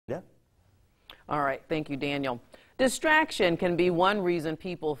All right, thank you, Daniel. Distraction can be one reason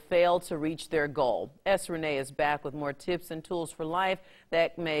people fail to reach their goal. Renee is back with more tips and tools for life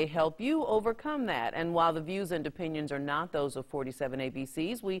that may help you overcome that. And while the views and opinions are not those of 47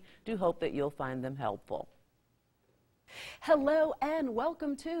 ABCs, we do hope that you'll find them helpful. Hello and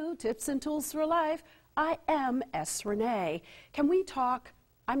welcome to Tips and Tools for Life. I am Renee. Can we talk?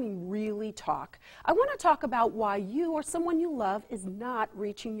 I mean, really talk. I want to talk about why you or someone you love is not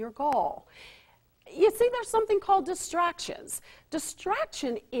reaching your goal. You see, there's something called distractions.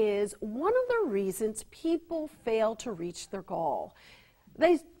 Distraction is one of the reasons people fail to reach their goal.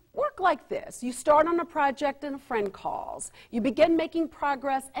 They work like this. You start on a project and a friend calls. You begin making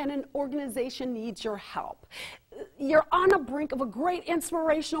progress and an organization needs your help. You're on the brink of a great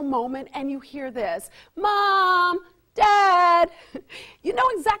inspirational moment and you hear this, "Mom, Dad," you know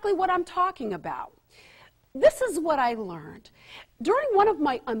exactly what I'm talking about. This is what I learned. During one of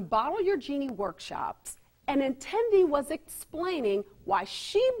my Unbottle Your Genie workshops, an attendee was explaining why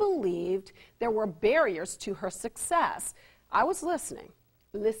she believed there were barriers to her success. I was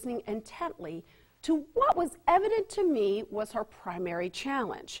listening intently to what was evident to me was her primary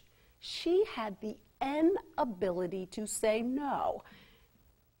challenge. She had the inability to say no.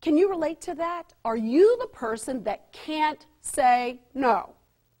 Can you relate to that? Are you the person that can't say no?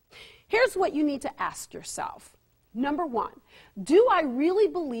 Here's what you need to ask yourself. Number one, do I really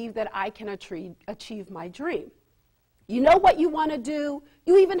believe that I can achieve my dream? You know what you want to do.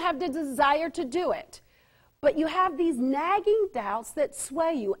 You even have the desire to do it. But you have these nagging doubts that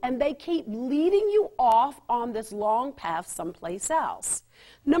sway you, and they keep leading you off on this long path someplace else.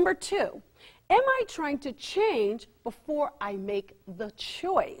 Number two, am I trying to change before I make the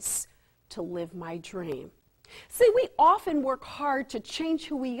choice to live my dream? See, we often work hard to change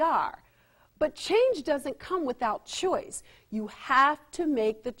who we are, but change doesn't come without choice. You have to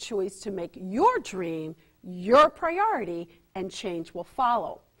make the choice to make your dream your priority, and change will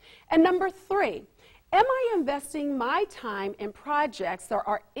follow. And number three, am I investing my time in projects that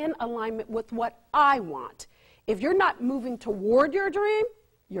are in alignment with what I want? If you're not moving toward your dream,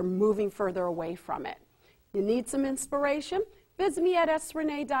 you're moving further away from it. You need some inspiration? Visit me at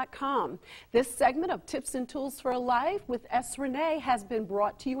srenee.com. This segment of Tips and Tools for Life with Renee has been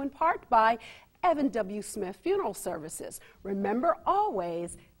brought to you in part by Evan W. Smith Funeral Services. Remember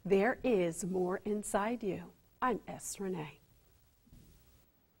always, there is more inside you. I'm Renee.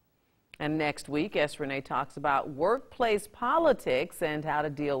 And next week, Renee talks about workplace politics and how to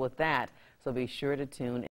deal with that. So be sure to tune in.